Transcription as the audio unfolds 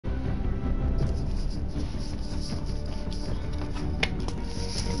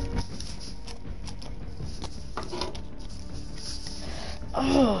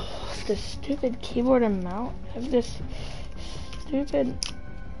Oh, this stupid keyboard and mouse. If this stupid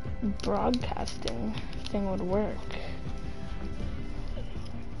broadcasting thing would work.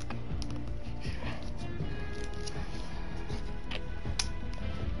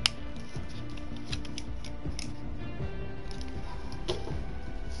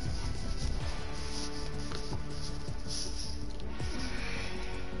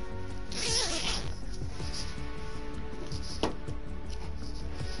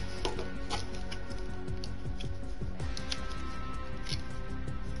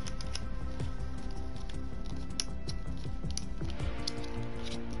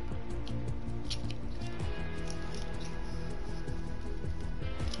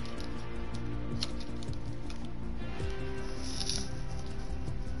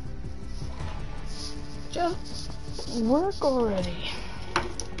 Just work already.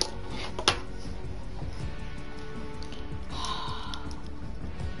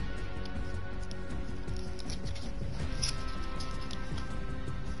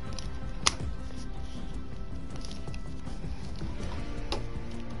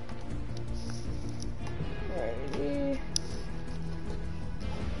 Ready.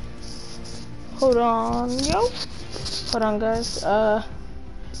 Hold on, yo. Hold on, guys.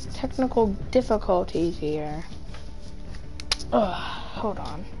 Technical difficulties here. Hold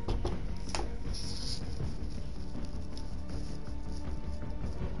on.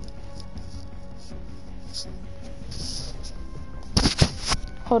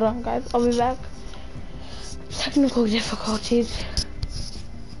 Hold on, guys. I'll be back. Technical difficulties.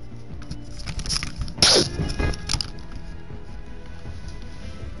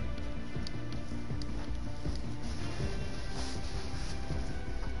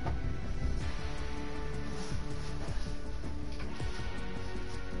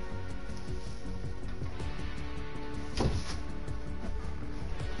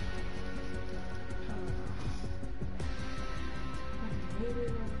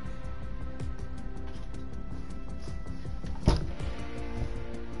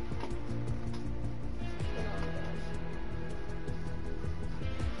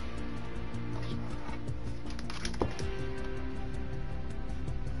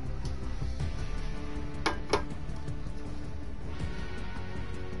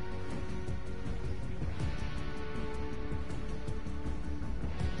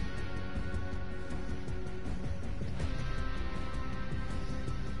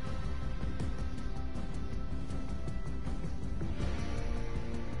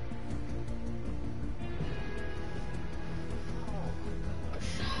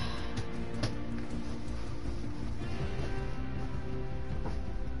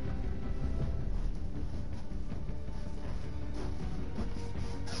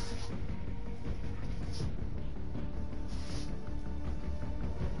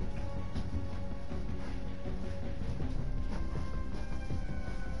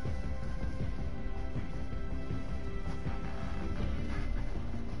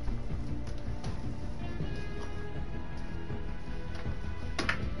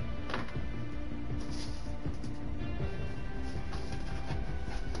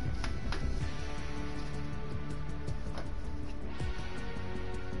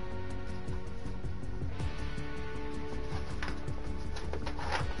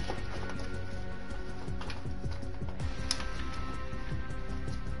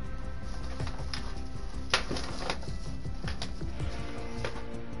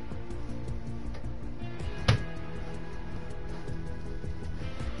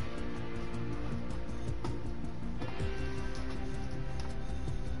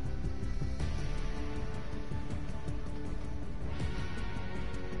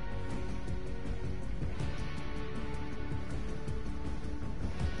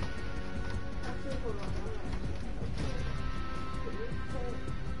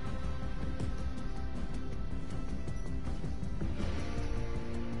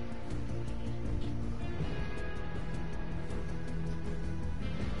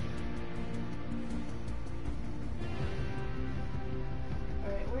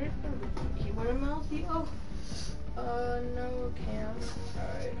 No cam.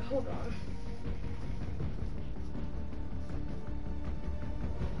 Alright, hold on.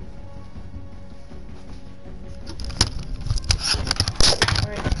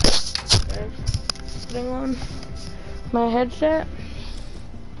 Alright, putting on my headset.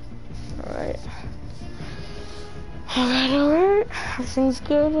 Alright. Alright. Everything's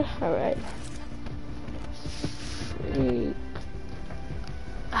good. Alright.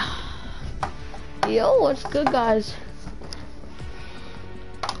 Yo, what's good, guys?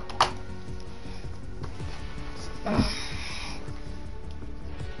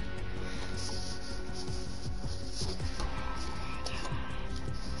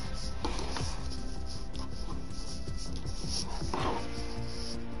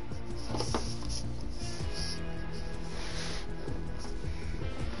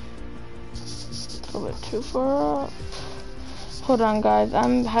 little bit too far up. Hold on, guys.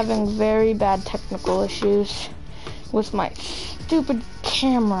 I'm having very bad technical issues with my stupid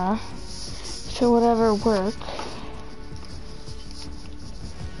camera to whatever work.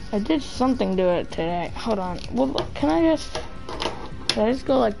 I did something to it today. Hold on. Well, can I just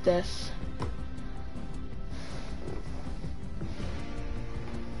go like this?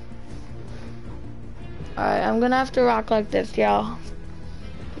 Alright, I'm gonna have to rock like this, y'all.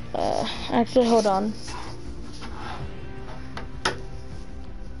 Actually, hold on.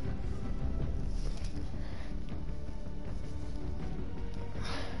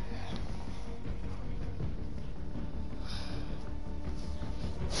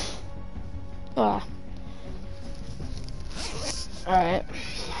 Alright.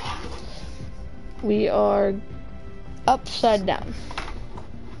 We are upside down.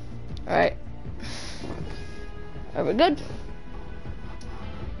 Alright. Are we good?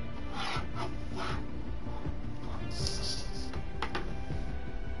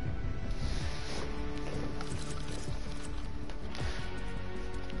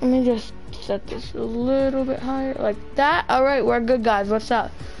 Let me just set this a little bit higher, like that. Alright, we're good, guys. What's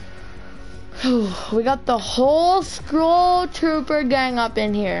up? We got the whole Scroll Trooper gang up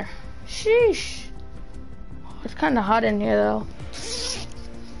in here. Sheesh. It's kind of hot in here, though.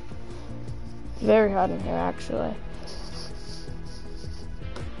 Very hot in here, actually.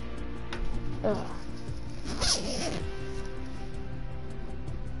 Ugh.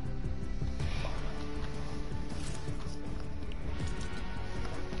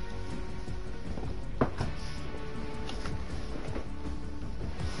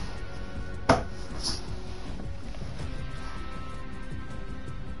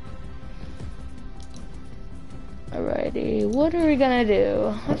 Alrighty, what are we gonna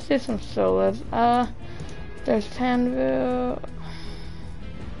do? Let's do some solos. There's Panville.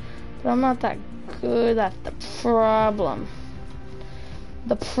 But I'm not that good, that's the problem.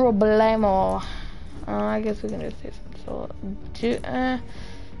 The problemo. I guess we can just do some solo.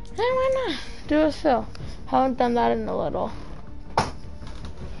 Why not? Do a solo. Haven't done that in a little.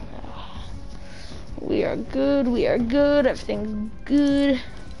 We are good, everything's good.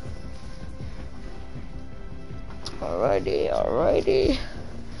 Alrighty.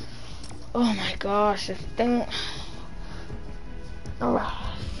 Oh my gosh, this thing.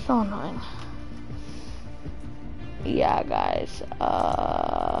 Oh, so annoying. Yeah, guys.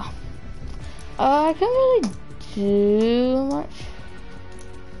 I can't really do much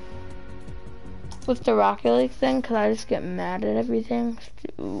with the Rocket League thing because I just get mad at everything.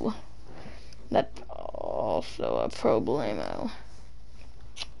 So that's also a problemo.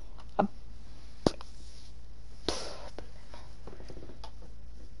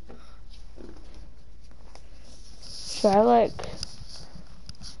 Should I like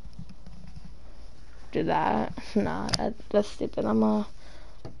do that? Nah, that's stupid. I'm a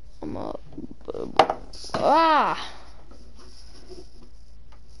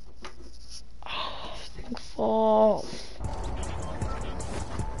thing falls.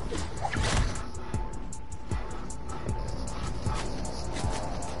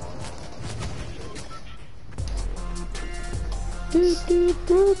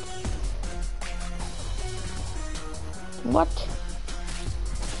 Doot. What?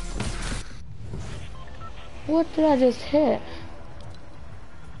 What did I just hit?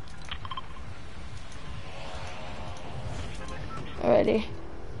 Alrighty.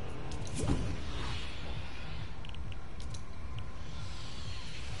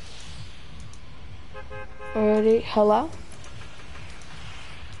 Hello?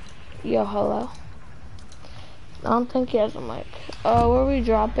 Yo, hello? I don't think he has a mic. Where are we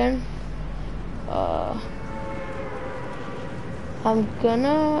dropping? I'm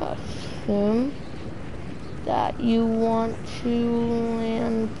gonna assume that you want to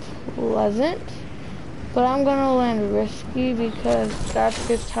land Pleasant, but I'm gonna land Risky because that's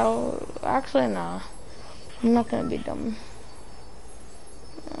just how, actually nah, I'm not gonna be dumb.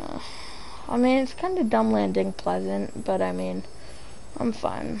 I mean, it's kind of dumb landing Pleasant, but I mean, I'm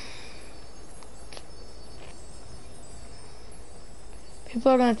fine.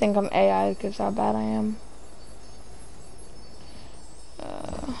 People are gonna think I'm AI because how bad I am.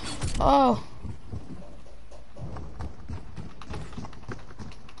 Oh.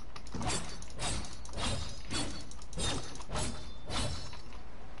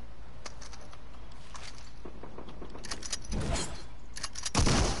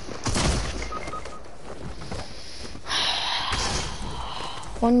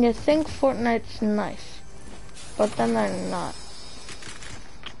 When you think Fortnite's nice, but then they're not.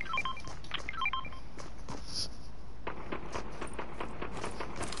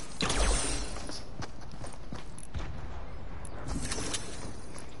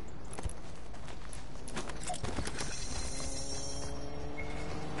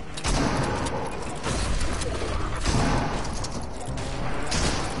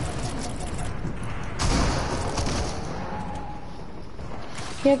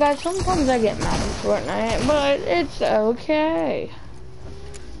 Yeah, guys, sometimes I get mad at Fortnite, but it's okay.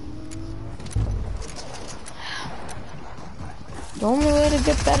 The only way to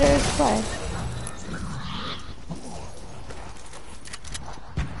get better is play.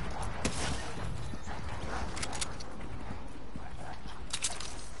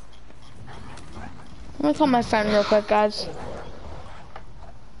 Let me call my friend real quick, guys.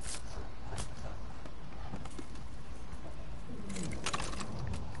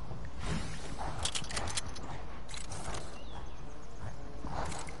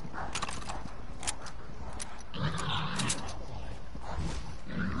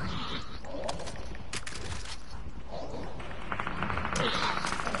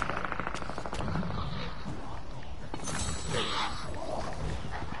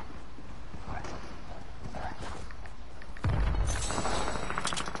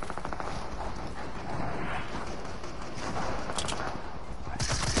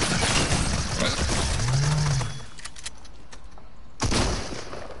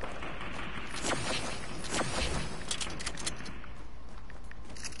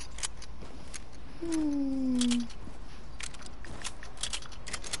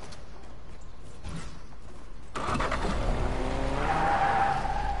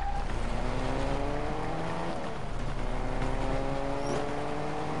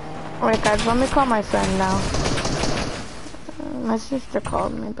 Alright guys, let me call my friend now. My sister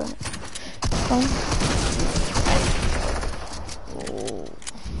called me, but...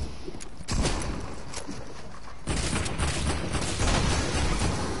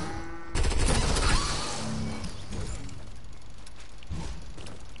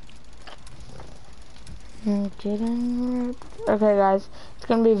 Getting ripped. Okay guys, it's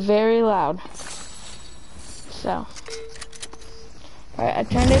gonna be very loud. So. Alright, I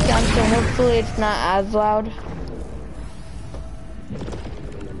turned it down so hopefully it's not as loud.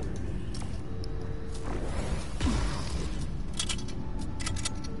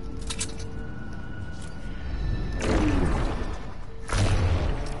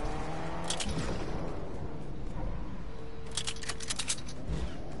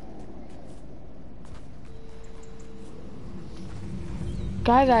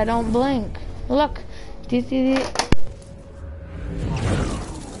 Guys, I don't blink. Look, do you see the...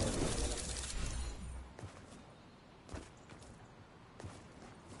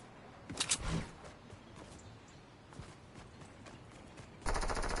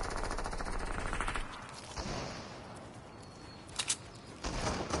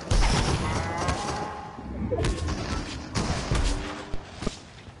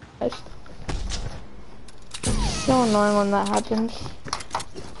 It's so annoying when that happens.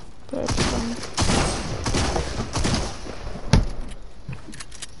 But it's fun.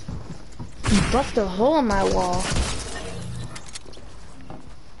 You bust a hole in my wall.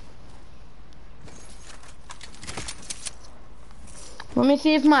 Let me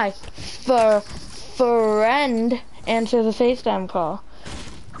see if my friend answers a FaceTime call.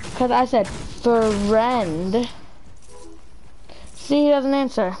 Cause I said friend. See, he doesn't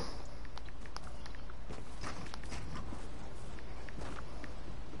answer.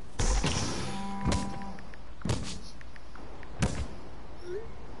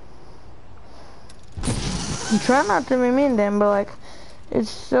 I try not to be mean to him, but like, it's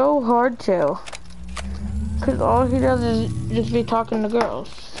so hard to. Cause all he does is just be talking to girls.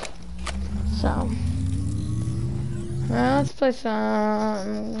 So, well, let's play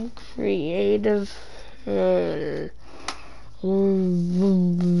some creative.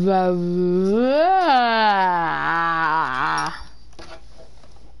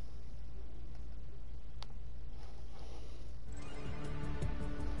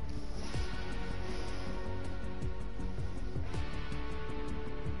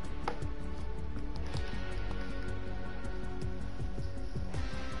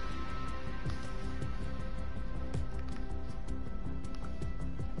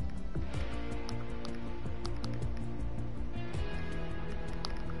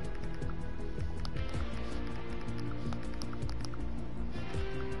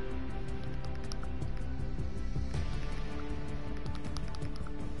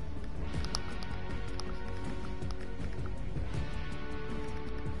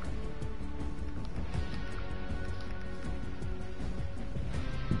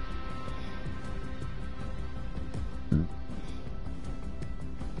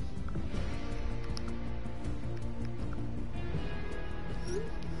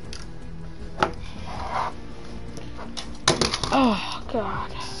 Oh, God.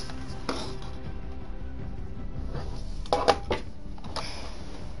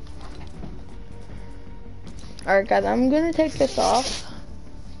 Alright, guys, I'm gonna take this off.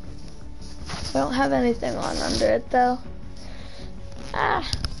 I don't have anything on under it though. Ah.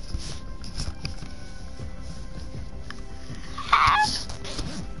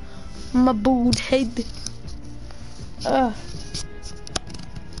 My bald head. Ugh.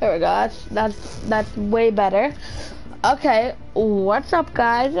 There we go. That's way better. Okay, what's up,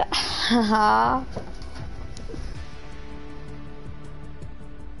 guys? Haha.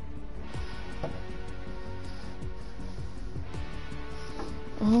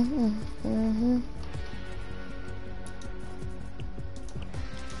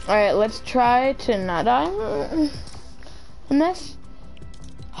 Alright, let's try to not die in this.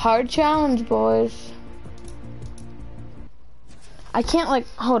 Hard challenge, boys. I can't, like,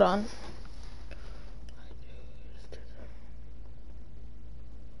 hold on.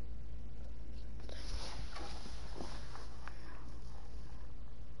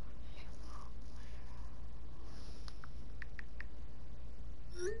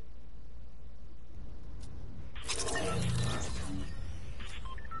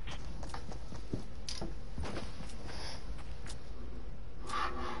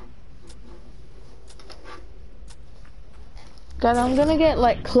 God, I'm gonna get,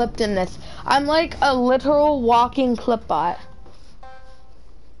 like, clipped in this. I'm like a literal walking clip bot.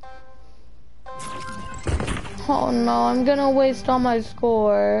 Oh no, I'm gonna waste all my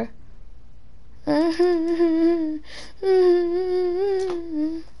score.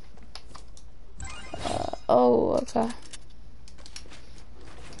 Oh, okay.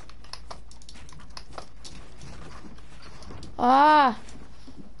 Ah!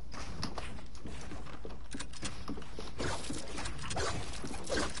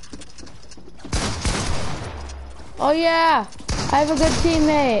 Oh yeah! I have a good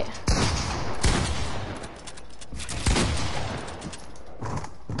teammate.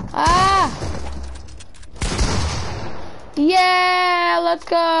 Ah! Yeah! Let's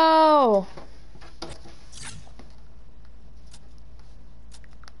go!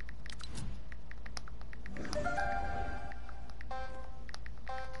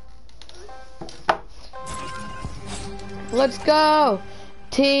 Let's go!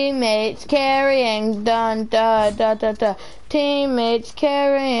 Teammates carrying, dun da da da da. Teammates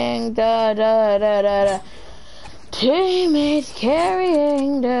carrying, da da da da da. Teammates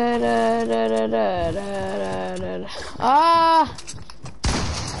carrying, da da da da da da da da. Ah!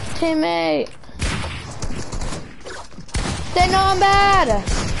 Teammate! They know I'm bad!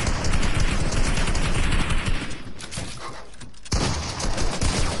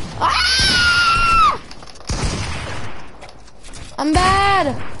 Ah! I'm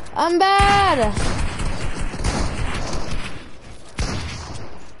bad! I'm bad!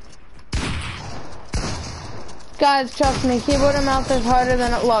 Guys, trust me, keyboard and mouse is harder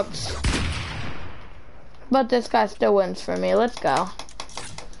than it looks. But this guy still wins for me. Let's go.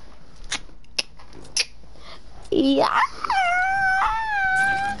 Yeah!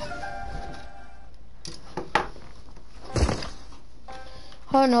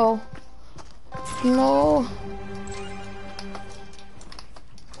 Oh no. No.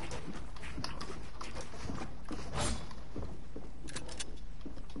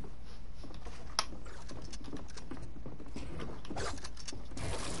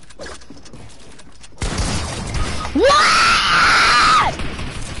 What?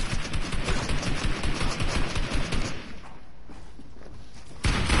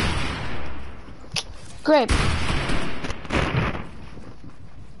 Great.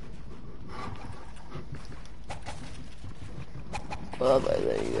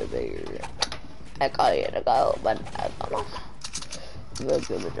 I call you to go, but I don't know. We'll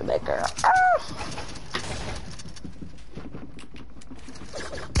give it to Baker.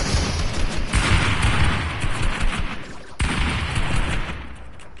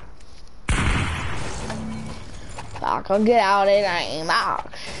 I can get out of the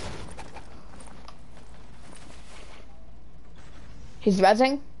box. He's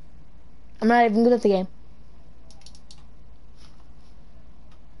rezzing. I'm not even good at the game.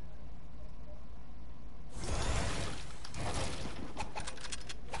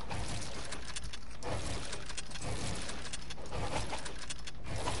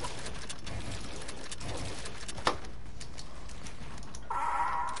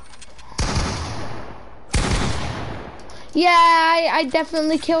 Yeah, I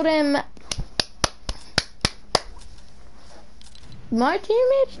definitely killed him. My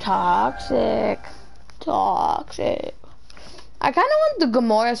teammate's toxic. Toxic. I kind of want the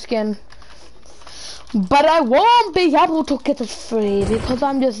Gamora skin. But I won't be able to get it free because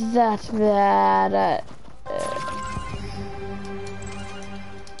I'm just that bad at it.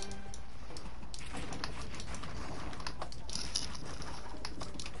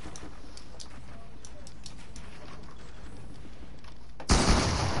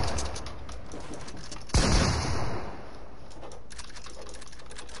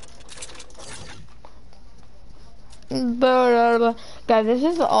 Guys, this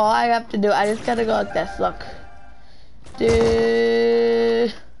is all I have to do. I just gotta go like this. Look.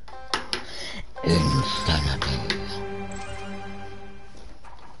 Dude.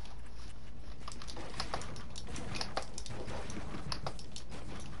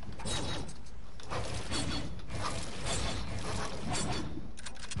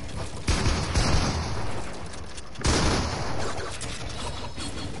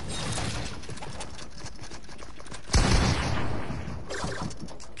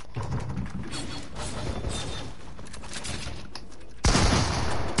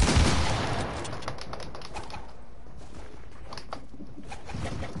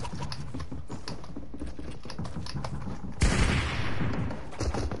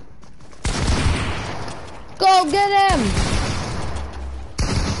 Go get him!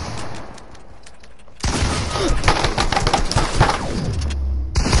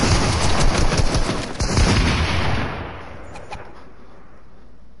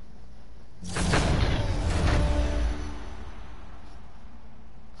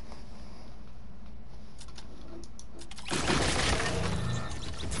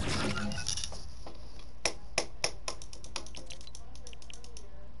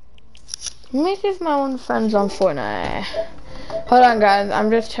 Let me see if my one friend's on Fortnite. Hold on, guys. I'm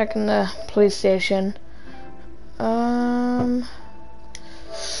just checking the police station.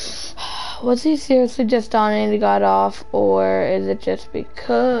 Was he seriously just on and he got off, or is it just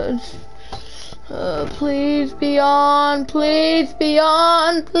because? Please be on. Please be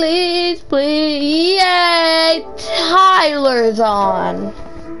on. Please, please. Yay! Tyler's on.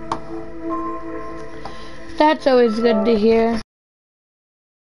 That's always good to hear.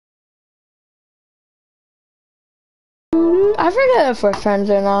 I forget if we're friends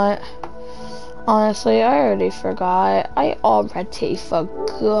or not. Honestly, I already forgot. I already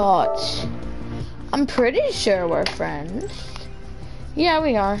forgot. I'm pretty sure we're friends. Yeah,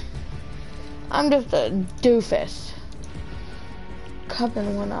 we are. I'm just a doofus. Cup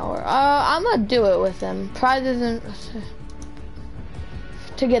in 1 hour. I'm gonna do it with him. Prize isn't...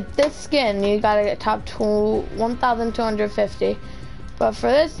 To get this skin, you gotta get top 1,250. But for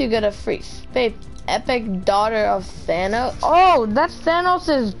this, you get a free space. Epic daughter of Thanos. Oh, that's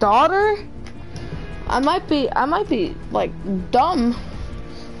Thanos' daughter? I might be like dumb,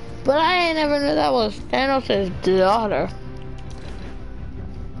 but I ain't never knew that was Thanos' daughter.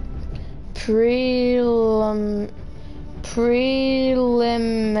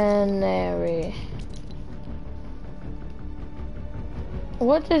 Preliminary.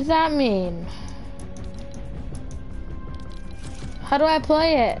 What does that mean? How do I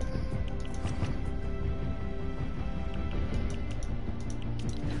play it?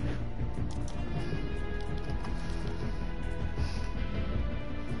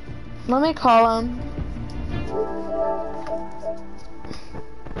 Let me call him.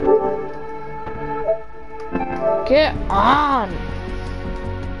 Get on.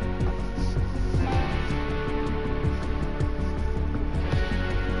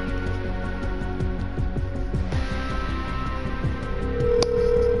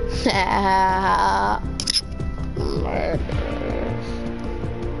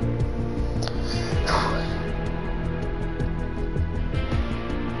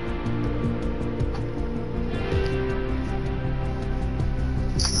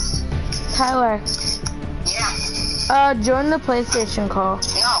 Tyler. Yeah. Join the PlayStation call.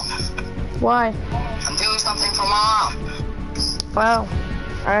 No. Why? I'm doing something for Mom. Wow.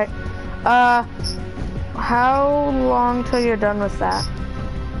 Alright. How long till you're done with that?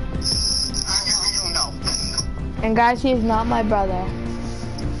 I don't know. And guys, he's not my brother.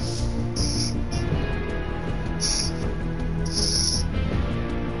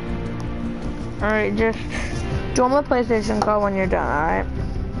 Alright, just join the PlayStation call when you're done, alright?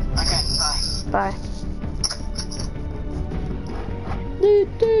 Okay, bye. Bye. Doot,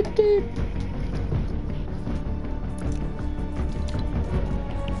 doot, doot.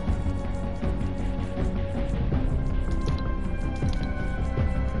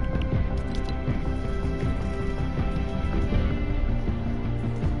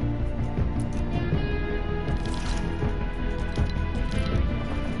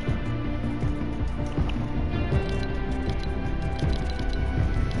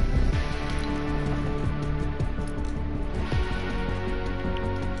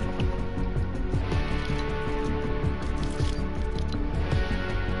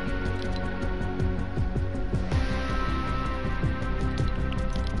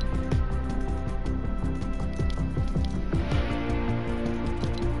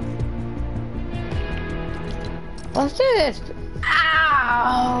 Let's do this.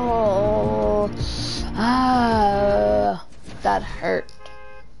 Ow! that hurt.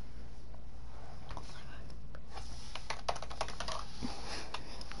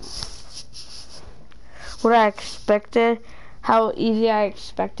 What I expected, how easy I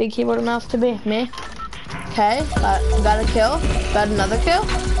expected keyboard and mouse to be. Me. Okay, got a kill. Got another kill.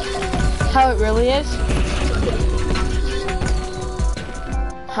 How it really is.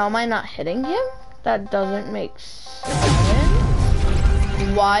 How am I not hitting him? That doesn't make sense.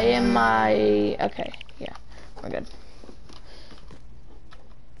 Why am I... Okay, yeah, we're good.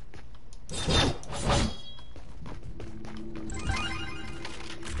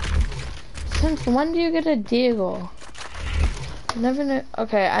 Since when do you get a deagle? Never knew.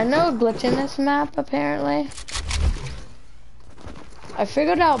 Okay, I know a glitch in this map, apparently. I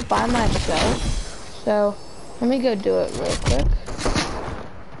figured out by myself. So, let me go do it real quick.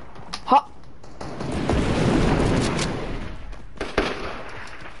 Ha!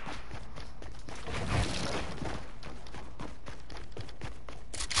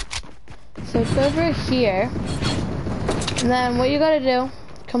 So it's over here. And then what you gotta do,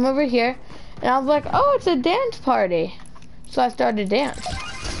 come over here. And I was like, oh, it's a dance party. So I started to dance.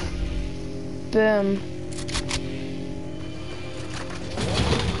 Boom.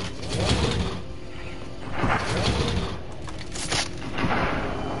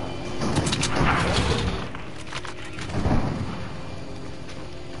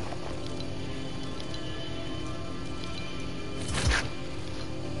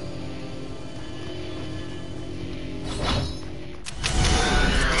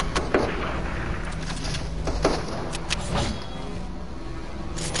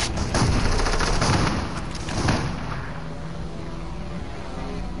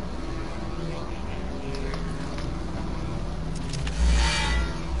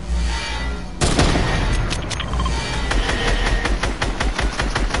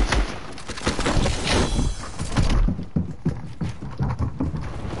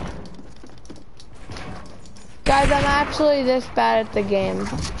 Guys, I'm actually this bad at the game.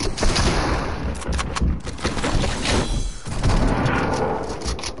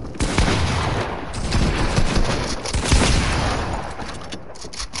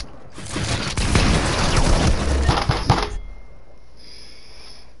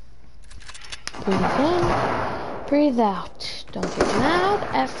 Breathe in, breathe out. Don't get mad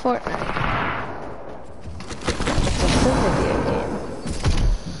at Fortnite. It's a video game.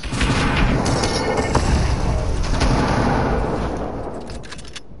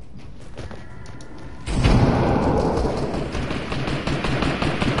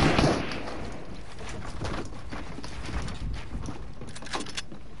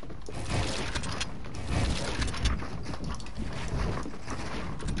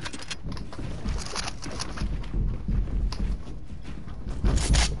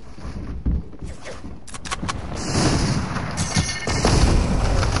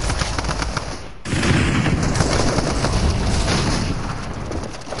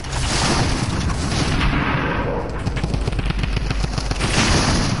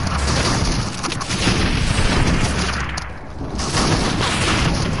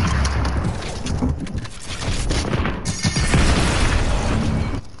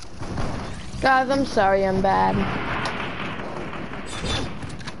 Guys, I'm sorry I'm bad.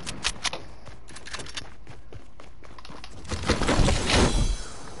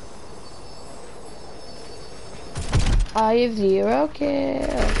 I have 0 kills.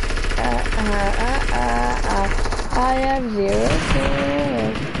 I have 0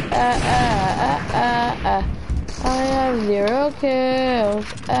 kills. I have 0 kills.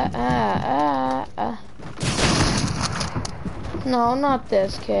 No, not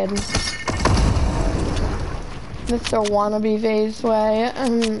this kid. Mr. Wannabe Vase way.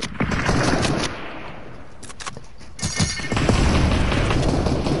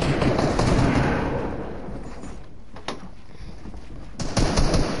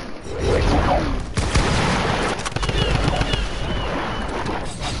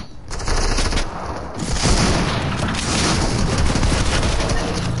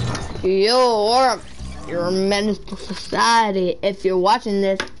 You're a menace to society if you're watching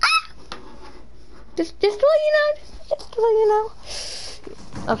this. Just to let you know, just to let you know.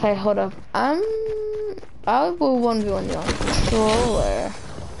 Okay, hold up. I will 1v1 you on controller.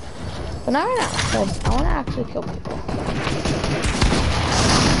 But not right now, because I want to actually kill people.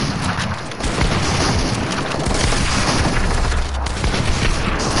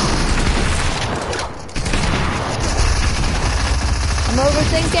 I'm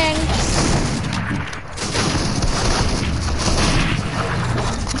overthinking.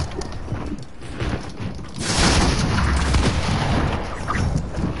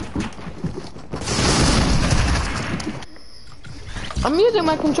 I'm using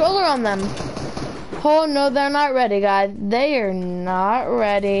my controller on them. Oh no, they're not ready, guys. They are not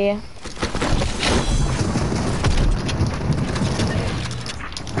ready.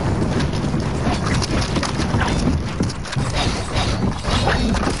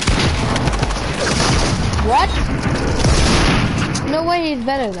 What? No way he's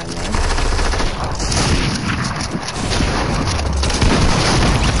better than me.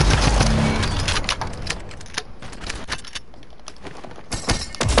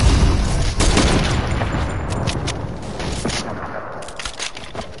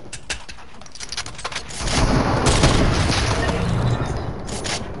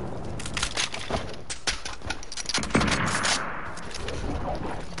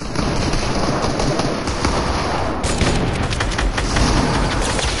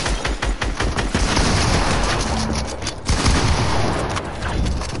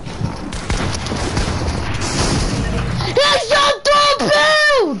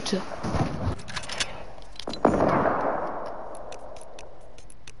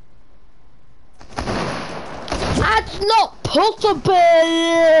 That's not possible!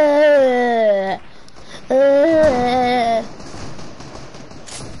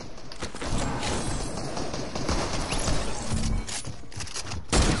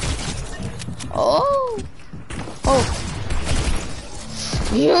 Oh! Oh!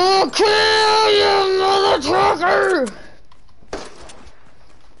 You kill, you mother trucker!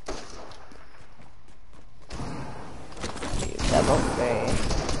 Double face.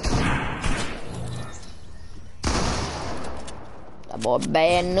 That boy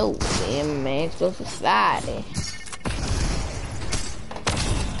bad news, him man, to society.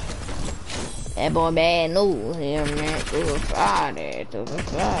 That boy bad news, him man, to society, to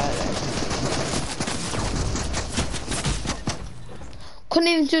society. Couldn't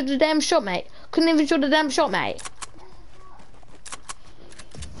even shoot the damn shot, mate. Couldn't even shoot the damn shot, mate.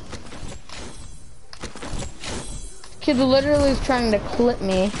 Kid literally is trying to clip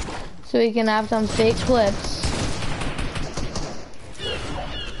me so he can have some fake clips.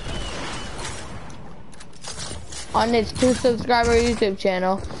 On its 2-subscriber YouTube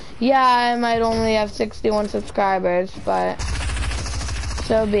channel. Yeah, I might only have 61 subscribers, but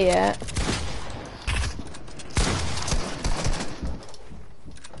so be it.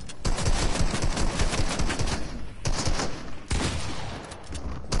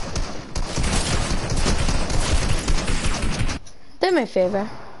 Do me a favor.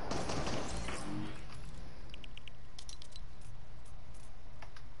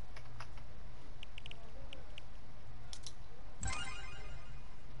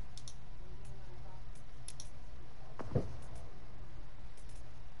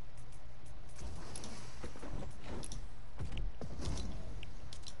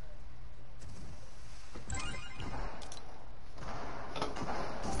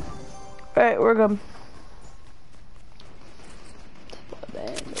 Alright, we're good.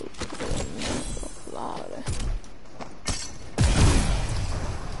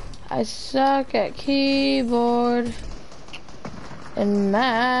 I suck at keyboard and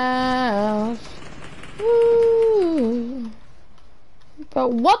mouse. Ooh.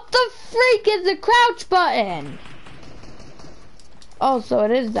 But what the freak is the crouch button? Oh, so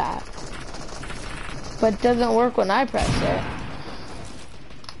it is that. But it doesn't work when I press it.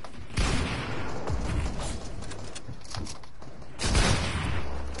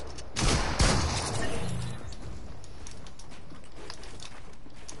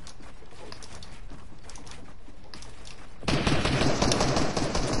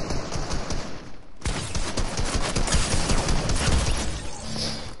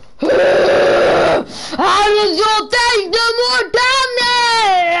 How does your take no more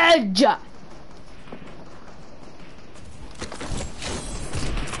damage?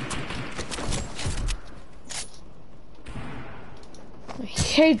 I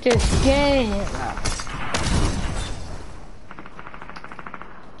hate this game.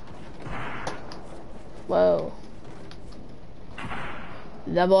 Whoa.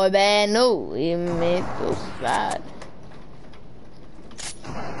 The boy band knew he made so sad.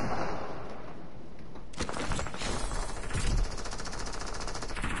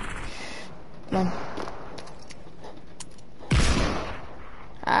 Come on.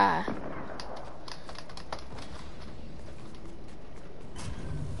 Ah.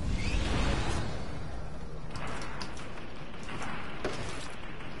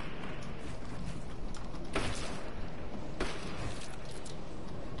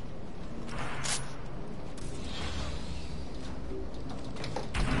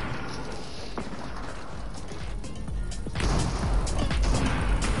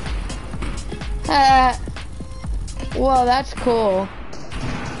 Well, that's cool.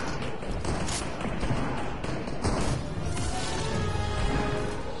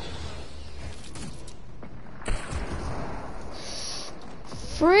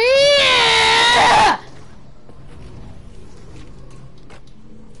 free.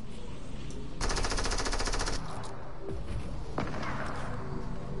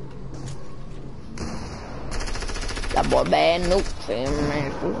 Là boy band nút phim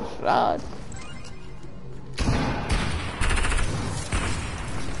này rồi.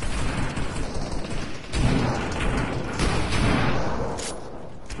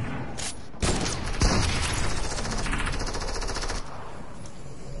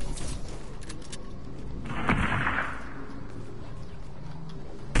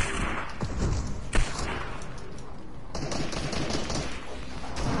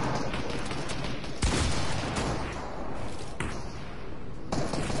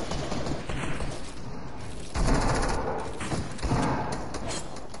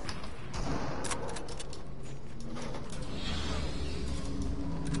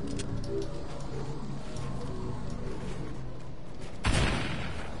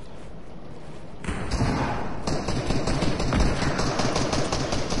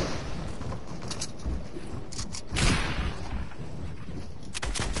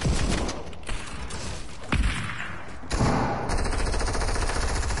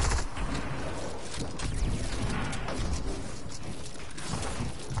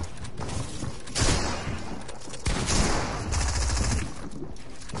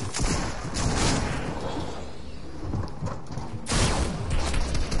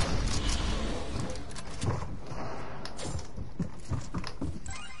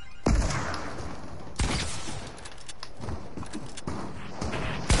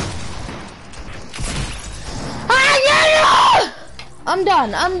 I'm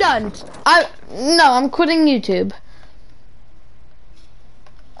done. I'm done. I'm quitting YouTube.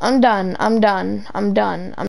 I'm done. I'm done. I'm done.